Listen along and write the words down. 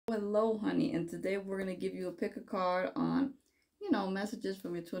Hello, honey, and today we're going to give you a pick a card on, messages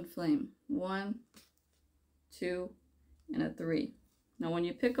from your twin flame. 1, 2, and a 3. Now, when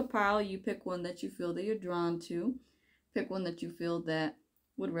you pick a pile, you pick one that you feel that you're drawn to. Pick one that you feel that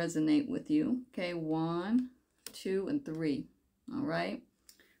would resonate with you. Okay, 1, 2, and 3. All right.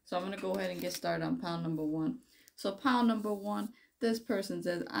 So I'm going to go ahead and get started on pile number 1. So pile number 1, this person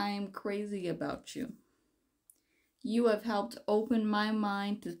says, I am crazy about you. You have helped open my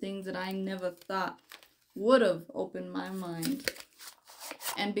mind to things that I never thought would have opened my mind.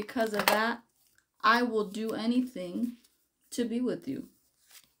 And because of that, I will do anything to be with you.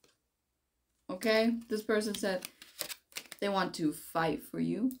 Okay? This person said they want to fight for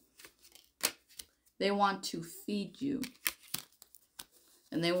you. They want to feed you.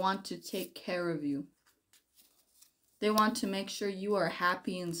 And they want to take care of you. They want to make sure you are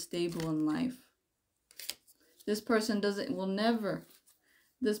happy and stable in life. This person will never.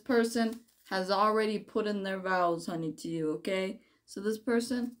 This person has already put in their vows, honey, to you, okay? So this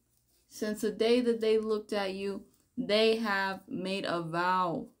person, since the day that they looked at you, they have made a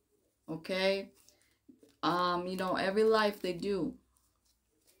vow, okay? Every life they do.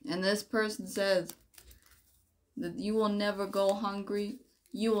 And this person says that you will never go hungry.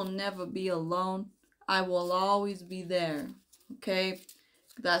 You will never be alone. I will always be there, okay?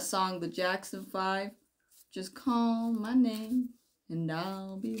 That song, the Jackson 5. Just call my name and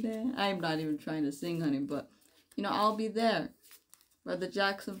I'll be there. I'm not even trying to sing, honey, but, I'll be there. By the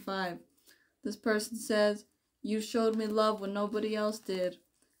Jackson 5. This person says, you showed me love when nobody else did.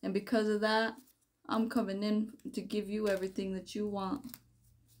 And because of that, I'm coming in to give you everything that you want.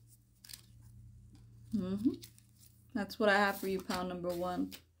 That's what I have for you, pile number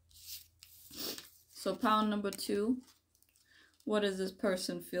 1. So pile number 2, what does this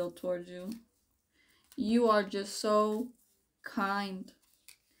person feel towards you? You are just so kind.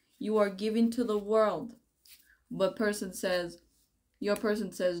 You are giving to the world. But your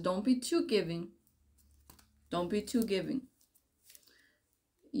person says, don't be too giving. Don't be too giving.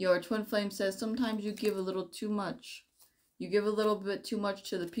 Your twin flame says, sometimes you give a little too much. You give a little bit too much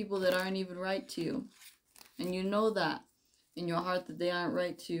to the people that aren't even right to you. And you know that in your heart that they aren't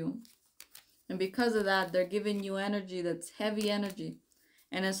right to you. And because of that, they're giving you energy that's heavy energy.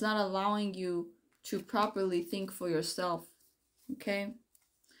 And it's not allowing you to properly think for yourself, okay?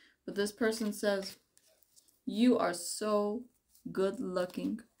 But this person says, you are so good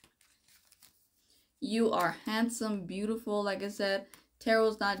looking. You are handsome, beautiful. Like I said,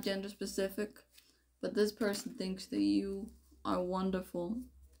 tarot's not gender specific, but this person thinks that you are wonderful.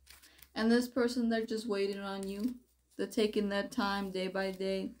 And this person, they're just waiting on you. They're taking their time day by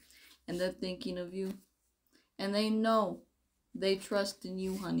day, and they're thinking of you. And they know, they trust in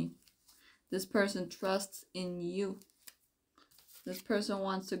you, honey. This person trusts in you. This person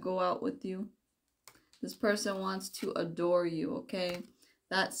wants to go out with you. This person wants to adore you, okay?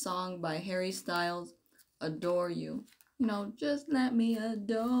 That song by Harry Styles, Adore You. Just let me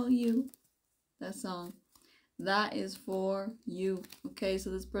adore you. That song. That is for you, okay? So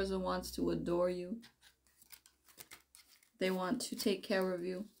this person wants to adore you. They want to take care of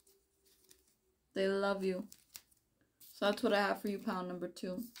you. They love you. So that's what I have for you, pile number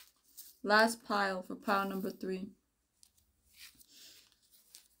 2. Last pile for pile number 3.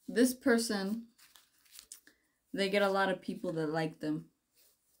 This person, they get a lot of people that like them.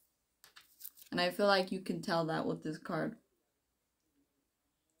 And I feel like you can tell that with this card.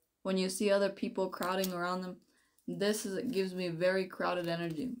 When you see other people crowding around them, it gives me very crowded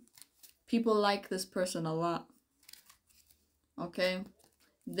energy. People like this person a lot. Okay?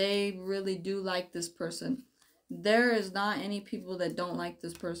 They really do like this person. There is not any people that don't like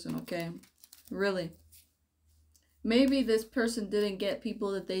this person, okay? Really. Maybe this person didn't get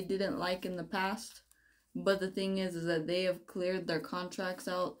people that they didn't like in the past. But the thing is that they have cleared their contracts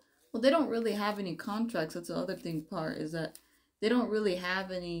out. Well, they don't really have any contracts. That's the other part, is that they don't really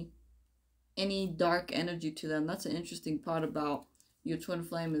have any dark energy to them. That's an interesting part about your twin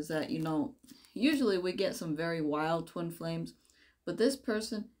flame, is that, usually we get some very wild twin flames. But this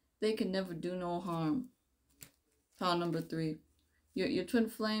person, they can never do no harm. Pile number 3. Your twin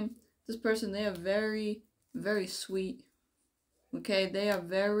flame, this person, they are very, very sweet. Okay? They are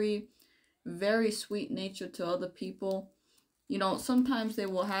very, very sweet natured to other people. Sometimes they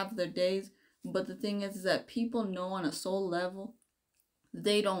will have their days, but the thing is that people know on a soul level,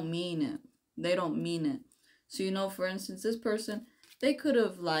 they don't mean it. They don't mean it. So, for instance, this person, they could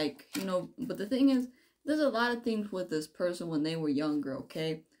have but the thing is, there's a lot of things with this person when they were younger,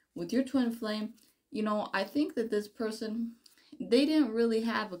 okay? With your twin flame, I think that this person, they didn't really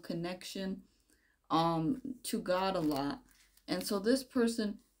have a connection to God a lot. And so this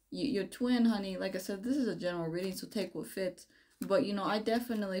person, your twin, honey, like I said, this is a general reading, so take what fits. But, you know, I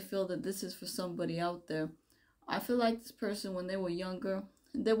definitely feel that this is for somebody out there. I feel like this person, when they were younger,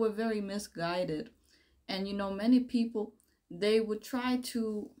 they were very misguided. And, you know, many people, they would try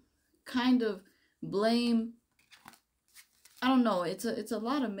to kind of blame, I don't know, it's a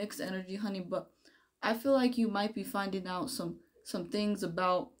lot of mixed energy, honey, but I feel like you might be finding out some things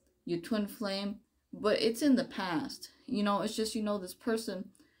about your twin flame, but it's in the past. You know, it's just, you know, this person,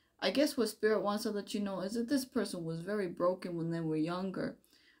 I guess what spirit wants to let you know is that this person was very broken when they were younger.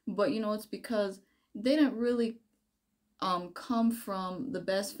 But, you know, it's because they didn't really come from the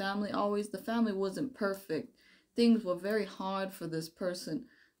best family always. The family wasn't perfect. Things were very hard for this person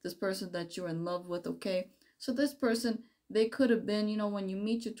that you're in love with, okay? So this person, they could have been, you know, when you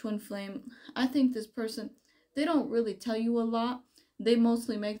meet your twin flame, I think this person, they don't really tell you a lot. They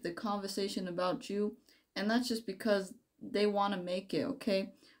mostly make the conversation about you, and that's just because they want to make it,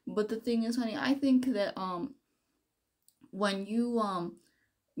 okay? But the thing is, honey, I think that when you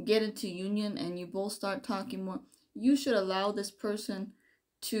get into union and you both start talking more, you should allow this person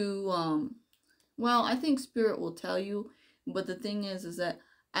to well, I think spirit will tell you, but the thing is that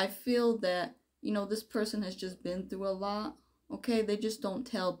I feel that, you know, this person has just been through a lot, okay? They just don't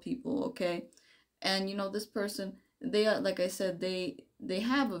tell people, okay? And, you know, this person, they are, like I said, they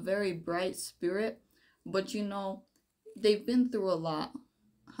have a very bright spirit, but, you know, they've been through a lot,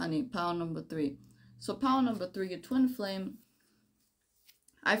 honey. Pile number 3. So pile number 3, your twin flame,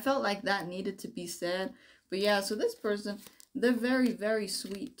 I felt like that needed to be said. But yeah, so this person, they're very, very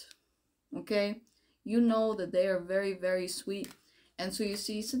sweet, okay? You know that they are very, very sweet. And so you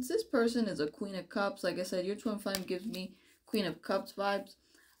see, since this person is a Queen of Cups, like I said, your twin flame gives me Queen of Cups vibes.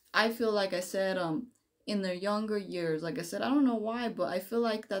 I feel like I said, in their younger years, like I said, I don't know why, but I feel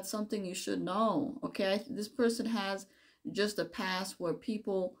like that's something you should know, okay? This person has just a past where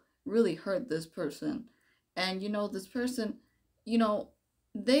people really hurt this person. And, you know, this person, you know,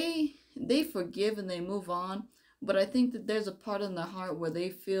 they forgive and they move on, but I think that there's a part in their heart where they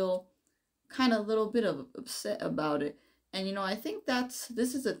feel kind of a little bit of upset about it. And, you know, I think this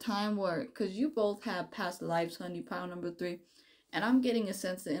is a time where, because you both have past lives, honey, pile number 3, and I'm getting a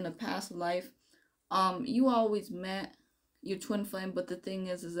sense that in a past life, you always met your twin flame, but the thing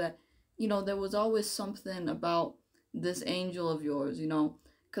is that, you know, there was always something about this angel of yours, you know,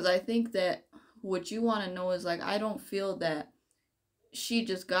 because I think that what you want to know is, like, I don't feel that she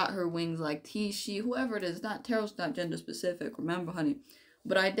just got her wings, like he, she, whoever it is. Not tarot's not gender specific, remember, honey.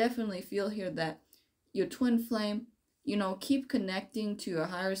 But I definitely feel here that your twin flame, you know, keep connecting to your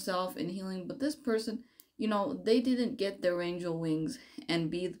higher self and healing. But this person, you know, they didn't get their angel wings and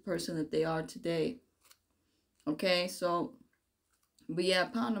be the person that they are today. Okay, so, but yeah,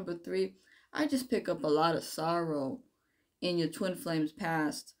 pile number 3, I just pick up a lot of sorrow in your twin flame's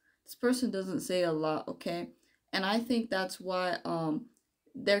past. This person doesn't say a lot, okay? And I think that's why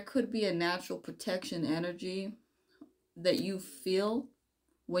there could be a natural protection energy that you feel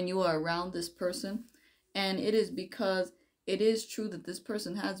when you are around this person. And it is because it is true that this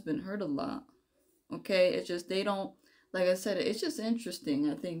person has been hurt a lot, okay? It's just they don't, like I said, it's just interesting.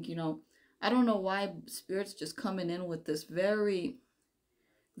 I think, you know, I don't know why Spirit's just coming in with this very,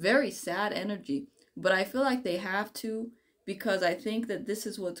 very sad energy. But I feel like they have to, because I think that this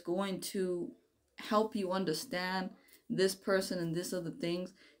is what's going to help you understand this person and this other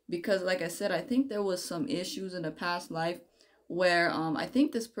things. Because like I said, I think there was some issues in a past life where I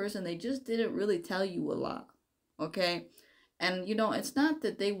think this person, they just didn't really tell you a lot, okay? And, you know, it's not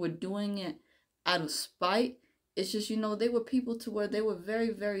that they were doing it out of spite. It's just, you know, they were people to where they were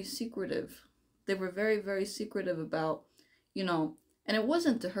very, very secretive. They were very, very secretive about, you know, and it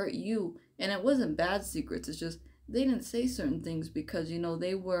wasn't to hurt you, and it wasn't bad secrets. It's just they didn't say certain things because, you know,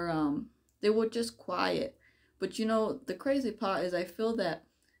 they were just quiet. But, you know, the crazy part is I feel that,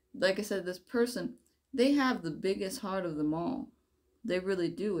 like I said, this person, they have the biggest heart of them all. They really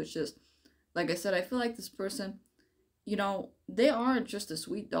do. It's just, like I said, I feel like this person, you know, they aren't just a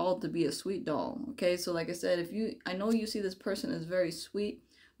sweet doll to be a sweet doll, okay? So like I said, I know you see this person as very sweet,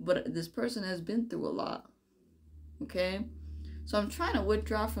 but this person has been through a lot, okay? So I'm trying to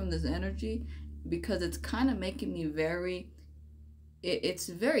withdraw from this energy because it's kind of making me it's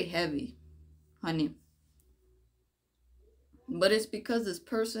very heavy, honey. But it's because this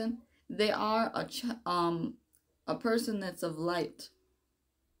person, they are a person that's of light,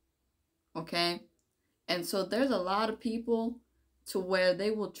 okay? And so there's a lot of people to where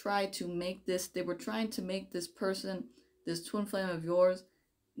they will try to make this, they were trying to make this person, this twin flame of yours,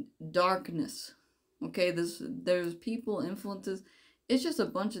 darkness, okay? There's people, influences. It's just a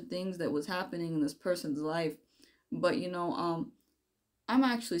bunch of things that was happening in this person's life. But, you know, I'm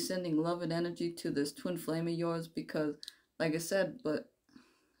actually sending love and energy to this twin flame of yours because, like I said, but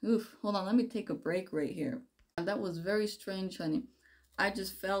oof, hold on, let me take a break right here. That was very strange, honey. I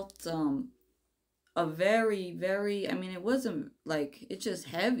just felt a very, I mean, it wasn't like, it's just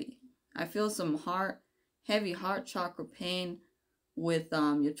heavy. I feel some heavy heart chakra pain with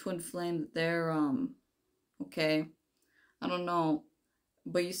your twin flame. They're okay. I don't know,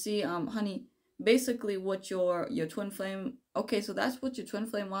 but you see, honey, basically what your twin flame. Okay, so that's what your twin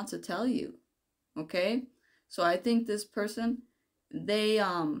flame wants to tell you. Okay, so I think this person, they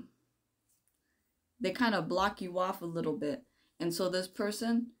they kind of block you off a little bit, and so this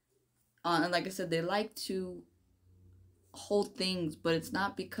person, and like I said, they like to hold things, but it's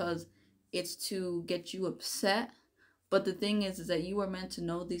not because it's to get you upset. But the thing is that you are meant to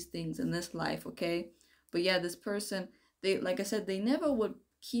know these things in this life, okay? But yeah, this person, they, like I said, they never would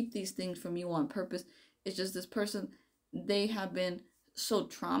keep these things from you on purpose. It's just this person, they have been so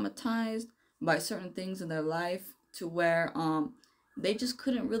traumatized by certain things in their life to where they just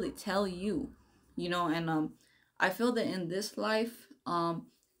couldn't really tell you, you know. And I feel that in this life,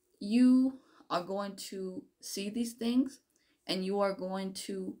 you are going to see these things, and you are going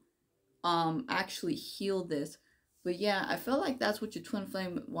to actually heal this. But yeah, I feel like that's what your twin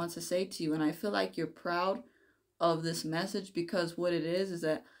flame wants to say to you, and I feel like you're proud of this message, because what it is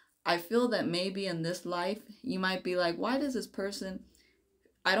that I feel that maybe in this life you might be like, why does this person,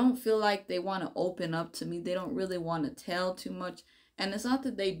 I don't feel like they want to open up to me. They don't really want to tell too much. And it's not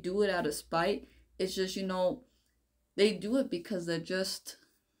that they do it out of spite. It's just, you know, they do it because they're just,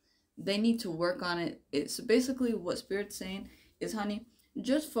 they need to work on it. It's basically what Spirit's saying is, honey,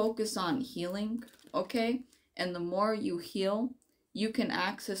 just focus on healing, okay? And the more you heal, you can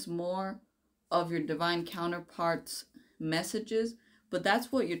access more of your divine counterparts' messages. But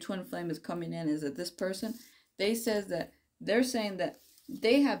that's what your twin flame is coming in, is that this person, they says that they're saying that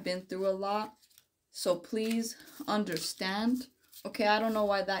they have been through a lot. So please understand. Okay, I don't know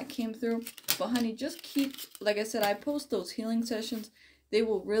why that came through. But honey, just keep, like I said, I post those healing sessions. They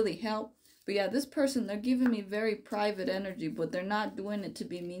will really help. But yeah, this person, they're giving me very private energy, but they're not doing it to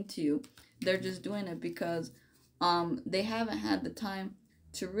be mean to you. They're just doing it because they haven't had the time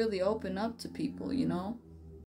to really open up to people, you know?